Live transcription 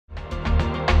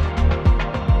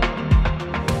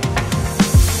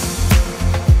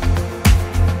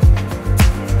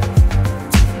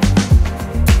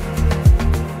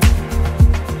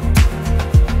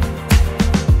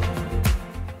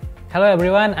Hello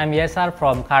everyone, I'm Yesar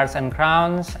from Cars and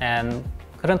Crowns, and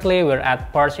currently we're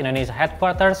at Porsche Indonesia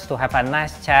headquarters to have a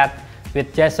nice chat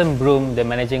with Jason Broome, the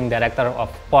Managing Director of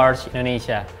Porsche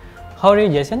Indonesia. How are you,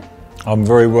 Jason? I'm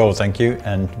very well, thank you,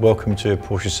 and welcome to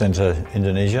Porsche Center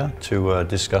Indonesia to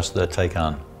discuss the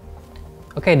Taycan.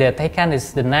 Okay, the Taycan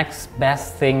is the next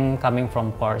best thing coming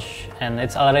from Porsche, and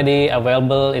it's already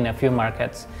available in a few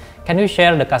markets. Can you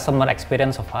share the customer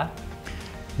experience so far?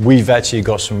 We've actually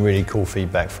got some really cool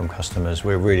feedback from customers.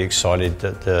 We're really excited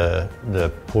that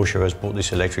the Porsche has bought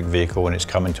this electric vehicle and it's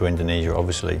coming to Indonesia,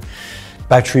 obviously.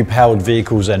 Battery-powered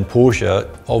vehicles and Porsche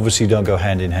obviously don't go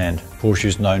hand in hand. Porsche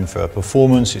is known for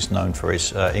performance, it's known for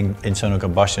its internal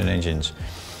combustion engines.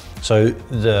 So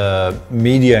the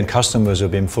media and customers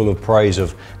have been full of praise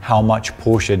of how much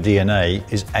Porsche DNA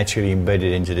is actually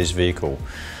embedded into this vehicle.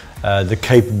 The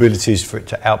capabilities for it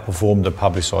to outperform the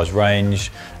publicised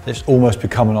range, it's almost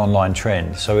become an online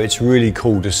trend. So it's really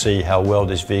cool to see how well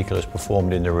this vehicle has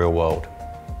performed in the real world.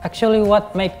 Actually,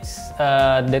 what makes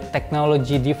the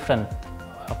technology different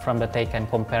from the Taycan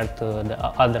compared to the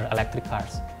other electric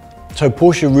cars? So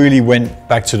Porsche really went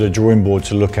back to the drawing board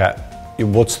to look at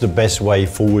what's the best way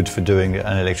forward for doing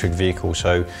an electric vehicle.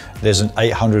 So there's an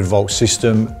 800-volt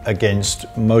system against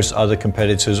most other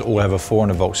competitors all have a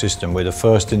 400-volt system. We're the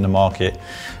first in the market.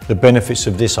 The benefits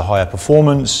of this are higher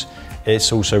performance,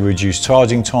 it's also reduced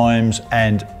charging times,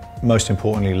 and most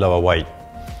importantly, lower weight.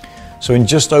 So in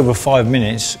just over 5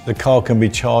 minutes, the car can be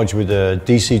charged with a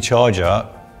DC charger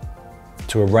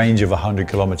to a range of 100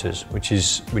 kilometers, which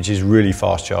is really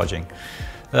fast charging.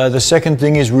 The second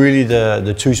thing is really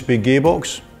the two-speed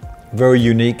gearbox, very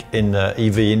unique in the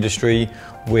EV industry.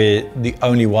 We're the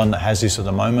only one that has this at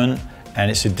the moment,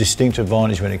 and it's a distinct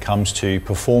advantage when it comes to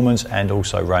performance and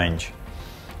also range.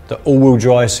 The all-wheel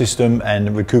drive system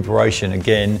and recuperation,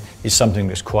 again, is something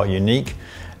that's quite unique,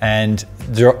 and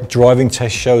driving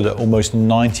tests show that almost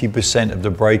 90% of the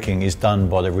braking is done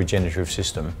by the regenerative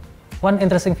system. One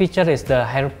interesting feature is the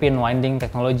hairpin winding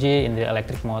technology in the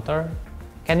electric motor.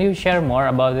 Can you share more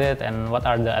about it and what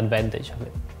are the advantages of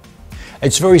it?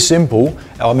 It's very simple.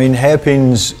 I mean,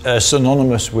 hairpins are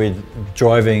synonymous with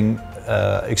driving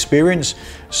experience.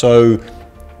 So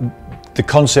the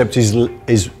concept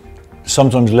is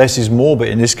sometimes less is more, but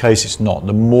in this case it's not.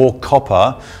 The more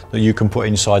copper that you can put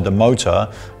inside the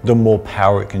motor, the more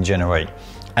power it can generate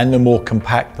and the more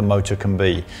compact the motor can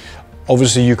be.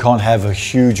 Obviously you can't have a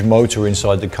huge motor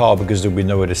inside the car because there'll be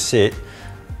nowhere to sit.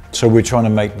 So we're trying to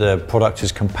make the product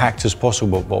as compact as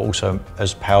possible, but also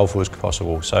as powerful as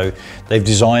possible. So they've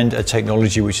designed a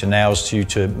technology which allows you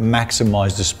to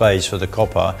maximize the space for the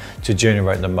copper to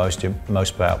generate the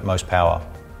most power.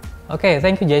 Okay,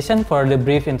 thank you, Jason, for the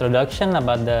brief introduction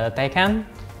about the Taycan.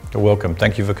 You're welcome.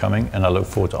 Thank you for coming, and I look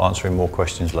forward to answering more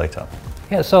questions later.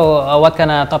 Yeah, so what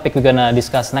kind of topic we're gonna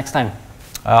discuss next time?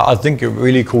 I think a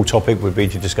really cool topic would be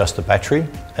to discuss the battery,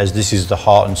 as this is the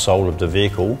heart and soul of the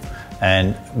vehicle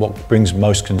and what brings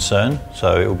most concern.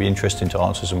 So it will be interesting to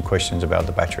answer some questions about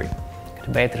the battery. The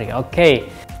battery,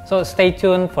 okay. So stay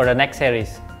tuned for the next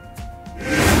series.